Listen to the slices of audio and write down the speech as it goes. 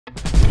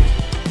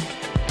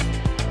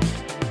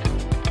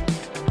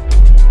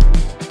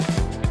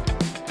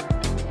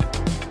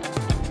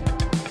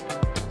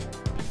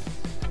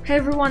Hi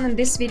everyone, in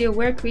this video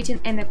we're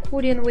creating an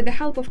accordion with the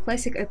help of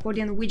classic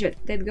accordion widget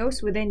that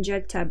goes within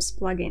JetTabs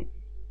plugin.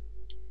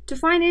 To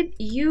find it,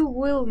 you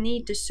will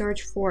need to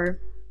search for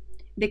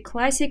the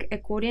classic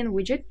accordion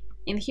widget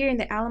in here in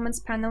the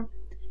elements panel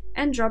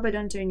and drop it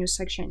onto a new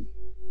section.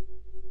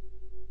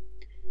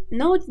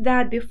 Note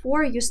that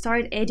before you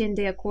start adding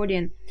the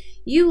accordion,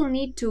 you will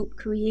need to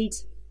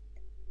create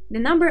the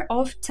number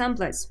of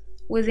templates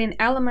within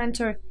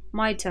Elementor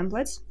My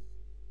Templates.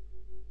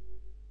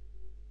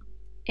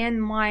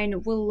 And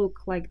mine will look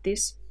like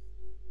this.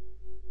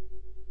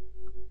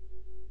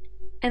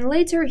 And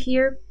later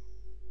here,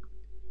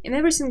 in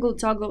every single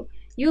toggle,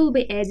 you will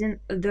be adding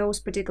those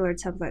particular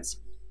templates.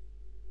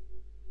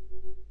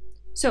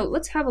 So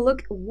let's have a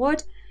look at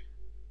what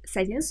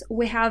settings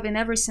we have in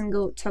every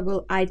single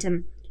toggle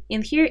item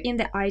in here in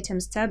the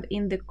Items tab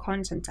in the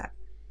Content tab.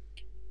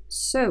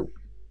 So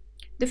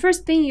the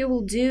first thing you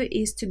will do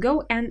is to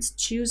go and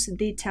choose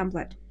the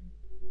template.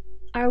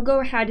 I'll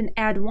go ahead and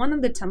add one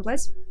of the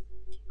templates.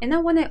 And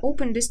now when I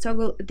open this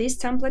toggle,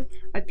 this template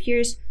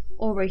appears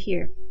over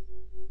here.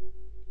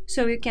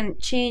 So you can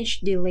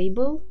change the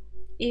label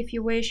if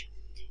you wish,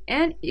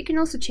 and you can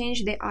also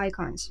change the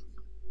icons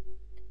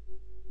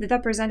that are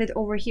presented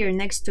over here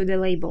next to the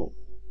label.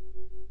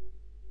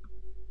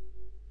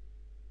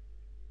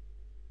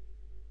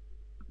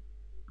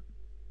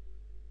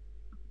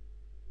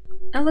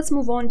 Now let's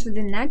move on to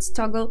the next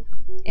toggle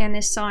and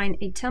assign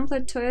a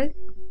template to it.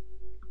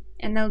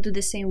 And I'll do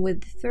the same with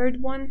the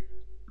third one.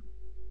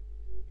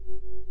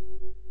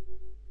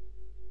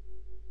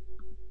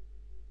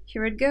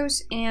 Here it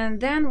goes,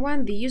 and then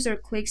when the user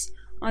clicks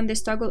on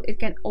this toggle, it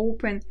can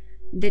open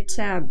the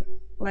tab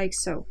like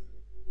so.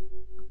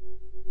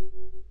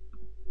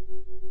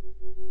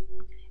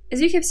 As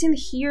you have seen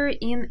here,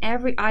 in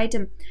every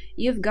item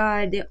you've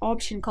got the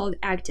option called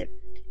Active.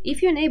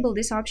 If you enable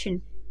this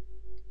option,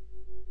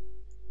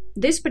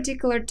 this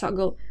particular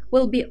toggle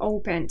will be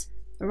opened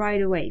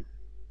right away.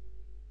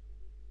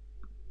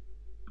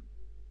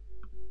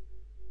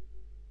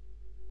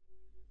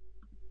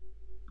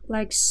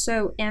 Like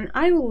so, and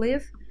I will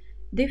leave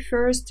the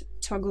first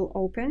toggle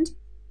opened.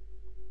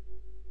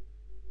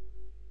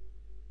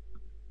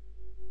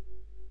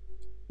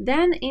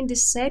 Then in the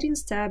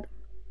Settings tab,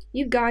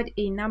 you've got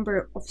a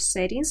number of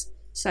settings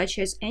such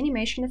as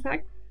animation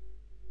effect,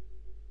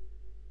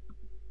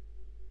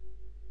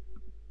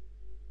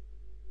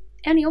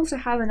 and you also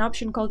have an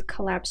option called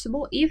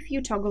collapsible. If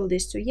you toggle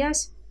this to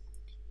yes,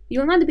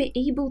 you'll not be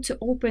able to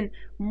open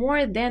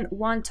more than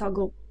one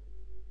toggle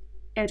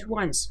at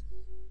once.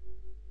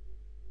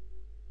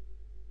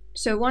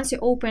 So once you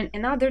open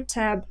another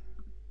tab,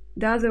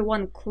 the other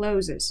one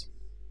closes.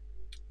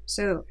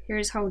 So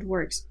here's how it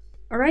works.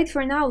 Alright,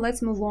 for now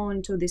let's move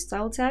on to the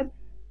Style tab,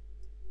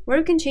 where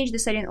you can change the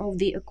setting of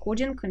the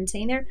accordion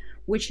container,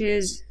 which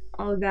is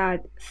all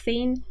that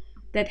thing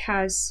that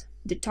has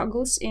the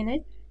toggles in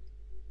it.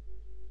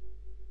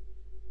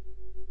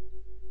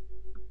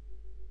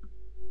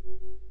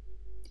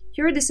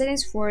 Here are the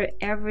settings for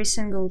every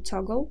single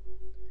toggle,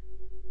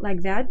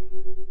 like that,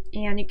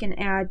 and you can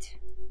add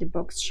the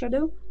box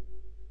shadow.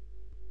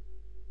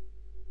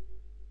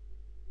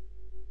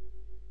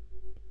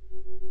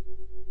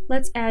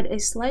 Let's add a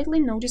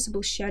slightly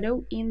noticeable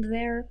shadow in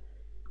there,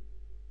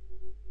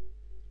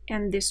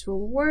 and this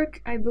will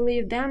work, I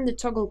believe. Then the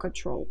toggle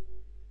control.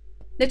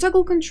 The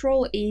toggle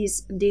control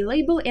is the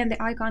label and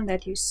the icon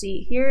that you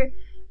see here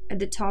at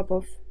the top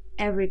of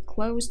every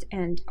closed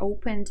and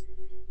opened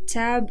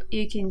tab.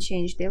 You can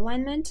change the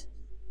alignment,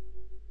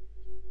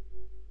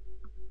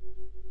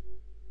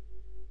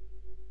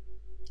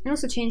 and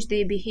also change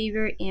the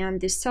behavior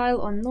and the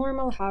style on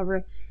normal,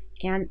 hover,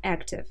 and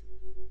active.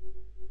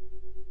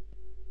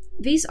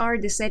 These are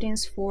the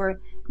settings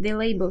for the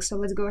label, so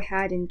let's go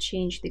ahead and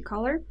change the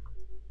color.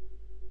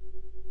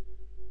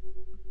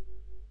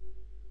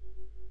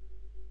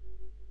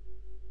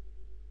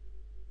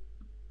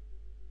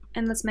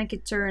 And let's make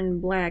it turn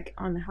black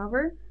on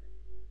hover.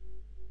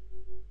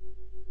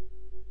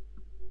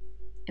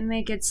 And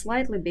make it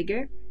slightly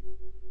bigger.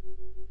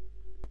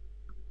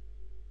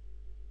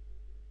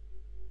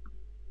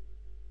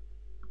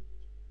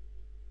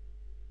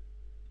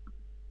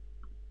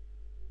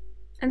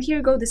 And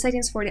here go the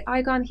settings for the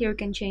icon. Here you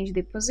can change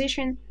the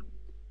position.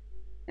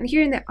 And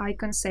here in the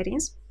icon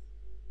settings,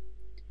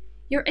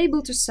 you're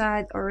able to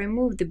set or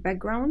remove the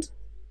background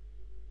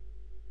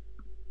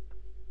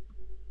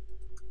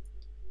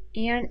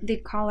and the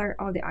color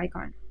of the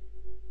icon.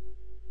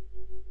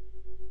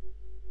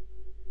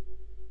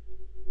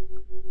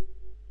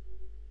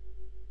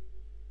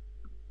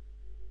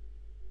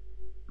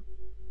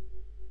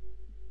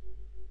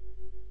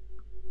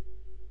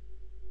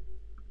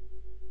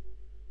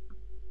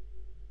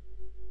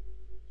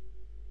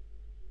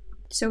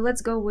 So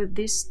let's go with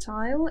this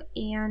style,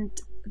 and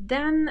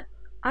then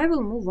I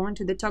will move on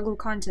to the Toggle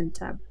Content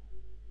tab,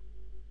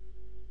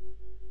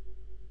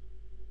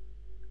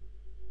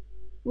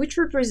 which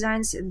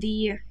represents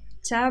the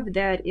tab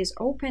that is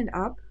opened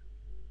up,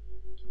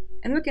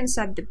 and we can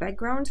set the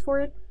background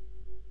for it.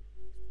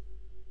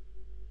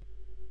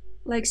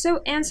 like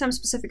so, and some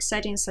specific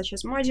settings such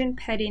as margin,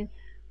 padding,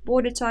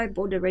 border type,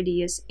 border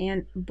radius,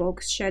 and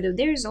box shadow.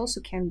 There is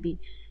also can be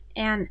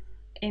an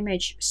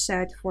image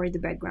set for the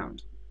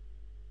background.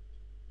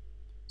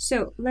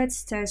 So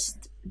let's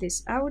test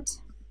this out.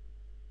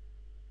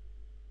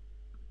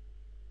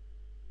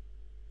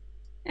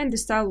 And the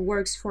style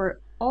works for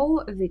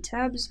all the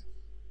tabs.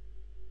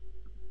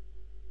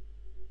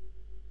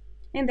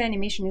 And the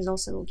animation is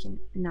also looking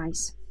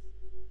nice.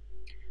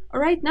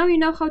 Alright, now you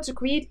know how to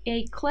create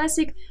a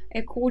classic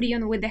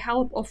accordion with the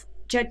help of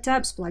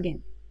JetTabs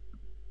plugin.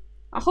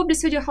 I hope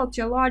this video helped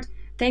you a lot.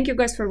 Thank you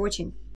guys for watching.